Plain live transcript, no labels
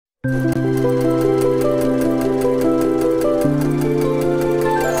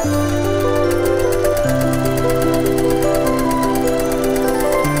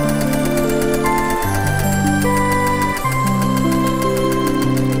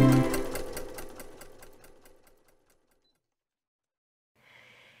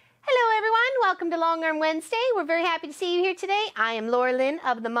welcome to Long Arm Wednesday. We're very happy to see you here today. I am Laura Lynn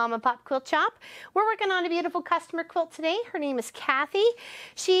of the Mama Pop Quilt Shop. We're working on a beautiful customer quilt today. Her name is Kathy.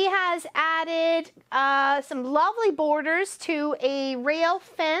 She has added some lovely borders to a rail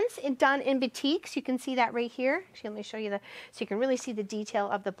fence done in batiks. You can see that right here. Actually, let me show you so you can really see the detail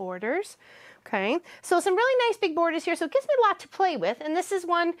of the borders. Okay, so some really nice big borders here, so it gives me a lot to play with. And this is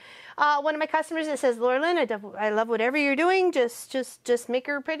one of my customers that says, Laura Lynn, I love whatever you're doing, just make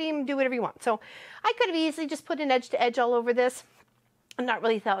her pretty and do whatever you want. So I could have easily just put an edge to edge all over this. I'm not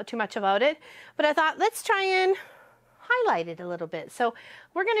really thought too much about it, but I thought let's try and highlight it a little bit. So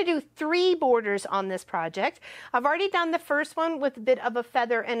we're going to do 3 borders on this project. I've already done the first one with a bit of a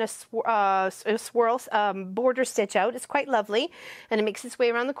feather and a swirl border stitch out. It's quite lovely, and it makes its way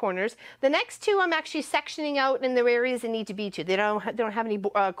around the corners. The next 2 I'm actually sectioning out in the areas they need to be to. They don't have any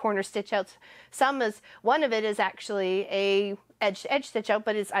corner stitch outs. One of it is actually a edge to edge stitch out,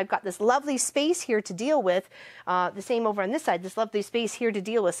 but I've got this lovely space here to deal with. The same over on this side, this lovely space here to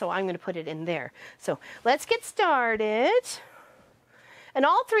deal with, so I'm going to put it in there. So let's get started. And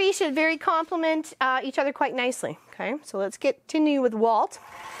all 3 should very complement each other quite nicely. Okay, so let's continue with Walt.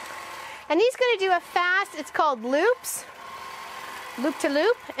 And he's going to do a fast, it's called loops, loop to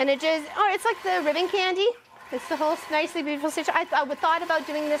loop, and it's like the ribbon candy. It's the whole nicely beautiful stitch. I thought about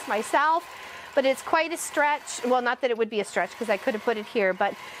doing this myself, but it's quite a stretch. Well, not that it would be a stretch because I could have put it here,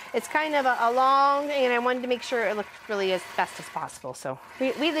 but it's kind of a long, and I wanted to make sure it looked really as best as possible. So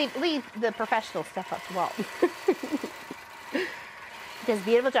we leave the professional stuff up to Walt. He does a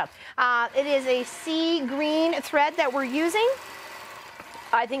beautiful job. It is a sea green thread that we're using.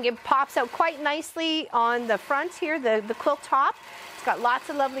 I think it pops out quite nicely on the front here, the quilt top. It's got lots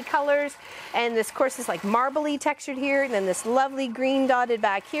of lovely colors, and this, of course, is like marbly textured here, and then this lovely green dotted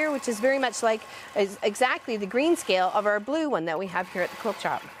back here, which is very much like exactly the green scale of our blue one that we have here at the quilt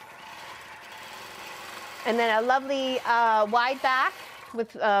shop. And then a lovely wide back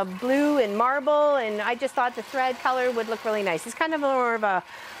with blue and marble, and I just thought the thread color would look really nice. It's kind of more of a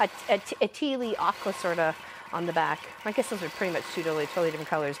tealy aqua sort of on the back. I guess those are pretty much 2 totally different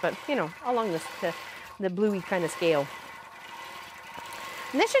colors, but you know, along the bluey kind of scale.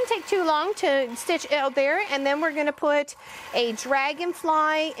 And this shouldn't take too long to stitch out there, and then we're going to put a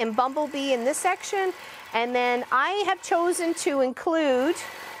dragonfly and bumblebee in this section, and then I have chosen to include,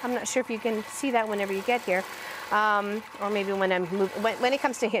 I'm not sure if you can see that whenever you get here, or maybe when when it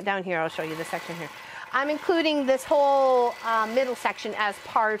comes to down here, I'll show you the section here. I'm including this whole middle section as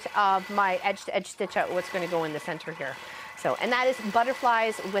part of my edge to edge stitch out, what's going to go in the center here. So, and that is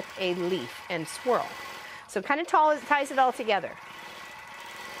butterflies with a leaf and swirl. So it kind of ties it all together.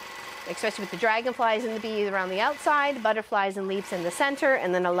 Especially with the dragonflies and the bees around the outside, butterflies and leaves in the center,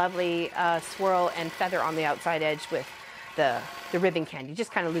 and then a lovely swirl and feather on the outside edge with the ribbon candy,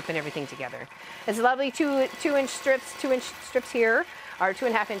 just kind of looping everything together. It's lovely 2-inch strips here, or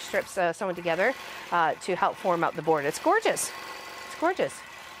 2.5-inch strips sewn together to help form out the board. It's gorgeous. It's gorgeous.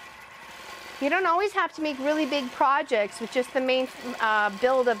 You don't always have to make really big projects with just the main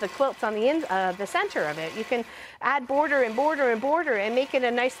build of the quilts on the center of it. You can add border and border and border and make it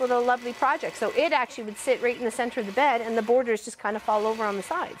a nice little lovely project. So it actually would sit right in the center of the bed, and the borders just kind of fall over on the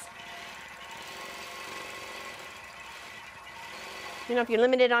sides. You know, if you're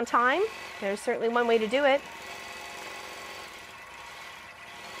limited on time, there's certainly one way to do it.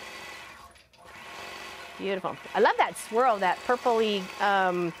 Beautiful. I love that swirl, that purpley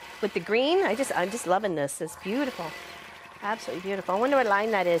with the green. I'm just loving this. It's beautiful. Absolutely beautiful. I wonder what line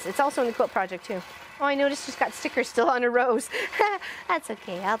that is. It's also in the quilt project too. Oh, I noticed she's got stickers still on her rose. That's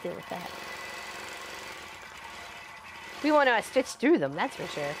okay. I'll deal with that. We want to stitch through them, that's for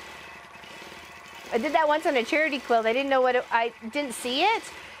sure. I did that once on a charity quilt. I didn't know I didn't see it.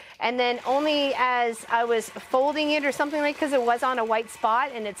 And then only as I was folding it or something like, because it was on a white spot,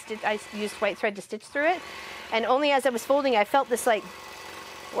 and I used white thread to stitch through it. And only as I was folding, I felt this like,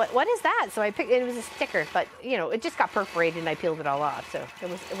 what is that? So I picked it. It was a sticker, but you know, it just got perforated, and I peeled it all off. So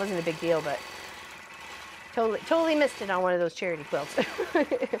it wasn't a big deal, but totally missed it on one of those charity quilts.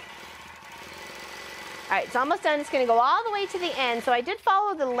 All right, it's almost done. It's going to go all the way to the end. So I did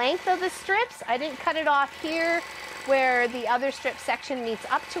follow the length of the strips. I didn't cut it off here where the other strip section meets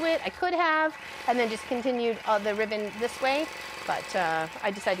up to it. I could have, and then just continued the ribbon this way, but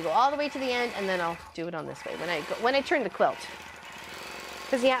I decided to go all the way to the end, and then I'll do it on this way when I turn the quilt.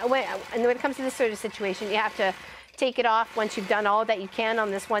 Because when it comes to this sort of situation, you have to take it off once you've done all that you can on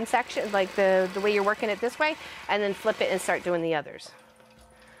this one section, like the way you're working it this way, and then flip it and start doing the others.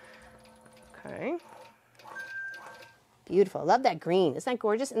 Okay. Beautiful. Love that green. Isn't that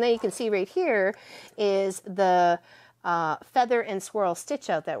gorgeous? And then you can see right here is the feather and swirl stitch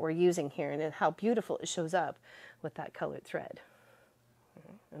out that we're using here, and how beautiful it shows up with that colored thread.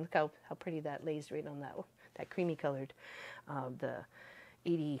 And look how pretty that lays right on that creamy colored, the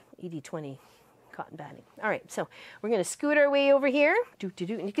 80-20 cotton batting. All right, so we're going to scoot our way over here. And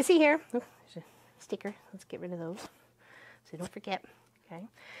you can see here, there's a sticker. Let's get rid of those so don't forget. Okay.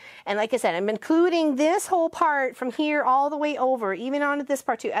 And like I said, I'm including this whole part from here all the way over, even onto this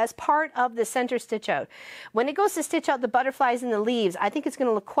part too, as part of the center stitch out. When it goes to stitch out the butterflies and the leaves, I think it's going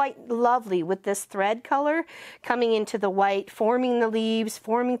to look quite lovely with this thread color coming into the white, forming the leaves,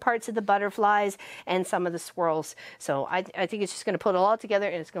 forming parts of the butterflies and some of the swirls. So I think it's just going to put it all together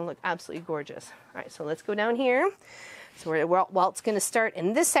and it's going to look absolutely gorgeous. All right, so let's go down here. So it's going to start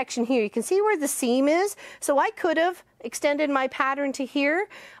in this section here. You can see where the seam is. So I could have extended my pattern to here,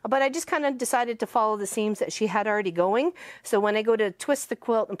 but I just kind of decided to follow the seams that she had already going. So when I go to twist the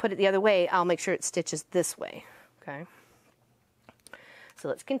quilt and put it the other way, I'll make sure it stitches this way. Okay. So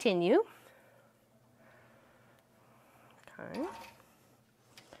let's continue. Okay.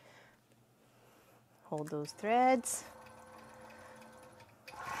 Hold those threads.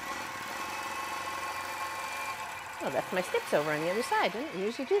 Oh, I left my snips over on the other side. Didn't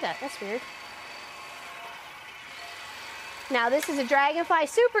usually do that. That's weird. Now this is a dragonfly,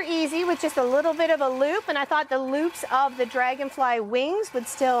 super easy with just a little bit of a loop, and I thought the loops of the dragonfly wings would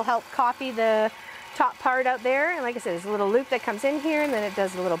still help copy the top part out there. And like I said, there's a little loop that comes in here, and then it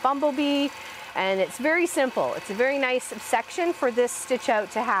does a little bumblebee, and it's very simple. It's a very nice section for this stitch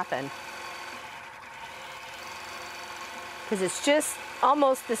out to happen, because it's just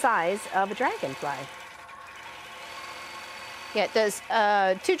almost the size of a dragonfly. Yeah, it does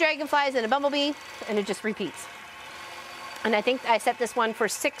 2 dragonflies and a bumblebee, and it just repeats. And I think I set this one for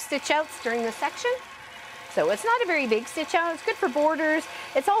 6 stitch outs during this section. So it's not a very big stitch out. It's good for borders.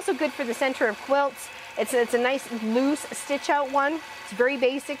 It's also good for the center of quilts. It's a nice loose stitch out one. It's very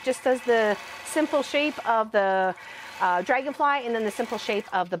basic, just does the simple shape of the dragonfly and then the simple shape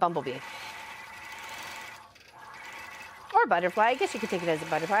of the bumblebee. Or butterfly. I guess you could take it as a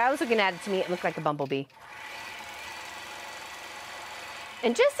butterfly. I was looking at it, to me it looked like a bumblebee.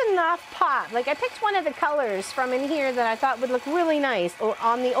 And just enough pop. Like I picked one of the colors from in here that I thought would look really nice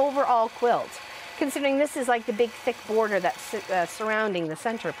on the overall quilt, considering this is like the big thick border that's surrounding the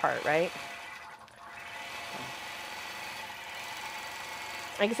center part, right?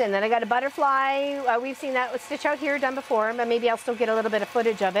 Like I said, and then I got a butterfly. We've seen that stitch out here done before, but maybe I'll still get a little bit of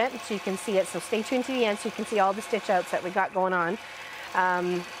footage of it so you can see it. So stay tuned to the end so you can see all the stitch outs that we got going on.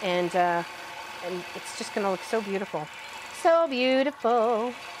 And it's just going to look so beautiful. So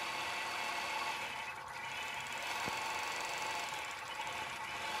beautiful.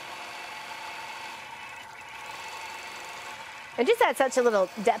 It just adds such a little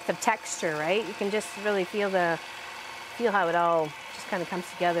depth of texture, right? You can just really feel how it all just kind of comes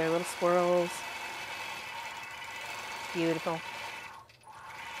together. Little swirls. Beautiful.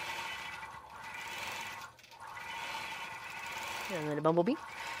 And then a bumblebee.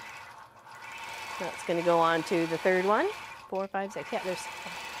 That's going to go on to the third one. 4, 5, 6. Yeah, there's.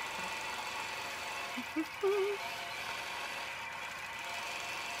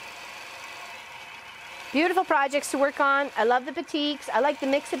 Beautiful projects to work on. I love the batiks. I like the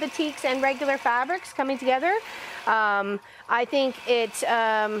mix of batiks and regular fabrics coming together. I think it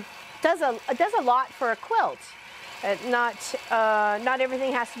does a lot for a quilt. Not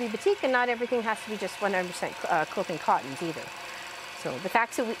everything has to be batik, and not everything has to be just 100% quilting cottons either. So the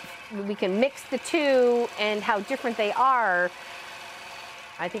fact that we can mix the two and how different they are,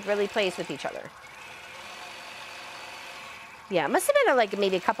 I think really plays with each other. Yeah, it must have been like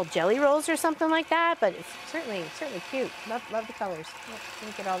maybe a couple jelly rolls or something like that, but it's certainly cute. Love the colors. Let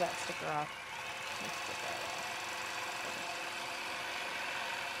me get all that sticker off.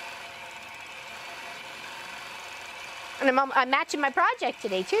 And I'm matching my project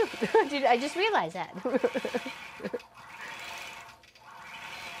today too. I just realized that.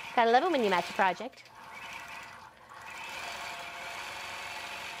 Gotta love it when you match a project.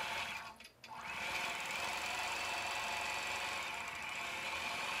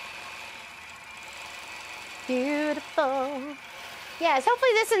 Beautiful. Yes,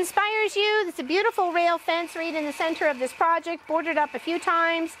 hopefully this inspires you. It's a beautiful rail fence right in the center of this project, bordered up a few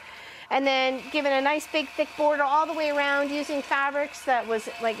times, and then given a nice big thick border all the way around using fabrics that was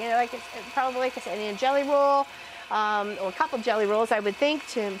probably like I said, in a jelly roll. Or a couple jelly rolls, I would think,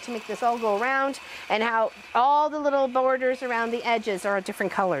 to make this all go around, and how all the little borders around the edges are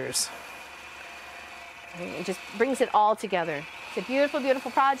different colors. It just brings it all together. It's a beautiful,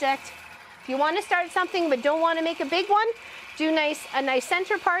 beautiful project. If you want to start something but don't want to make a big one, do a nice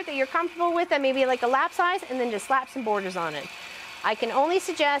center part that you're comfortable with, that maybe like a lap size, and then just slap some borders on it. I can only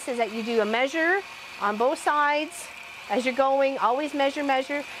suggest is that you do a measure on both sides as you're going. Always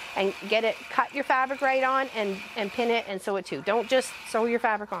measure, and get it, cut your fabric right on and pin it and sew it too. Don't just sew your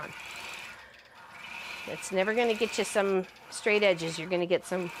fabric on. It's never going to get you some straight edges. You're going to get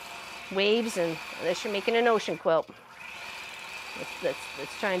some waves, and unless you're making an ocean quilt.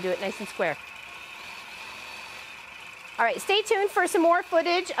 Let's try and do it nice and square. All right, stay tuned for some more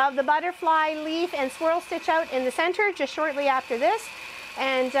footage of the butterfly leaf and swirl stitch out in the center just shortly after this.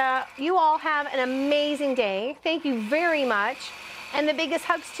 And you all have an amazing day. Thank you very much. And the biggest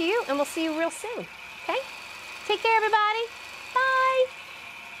hugs to you, and we'll see you real soon. Okay? Take care, everybody.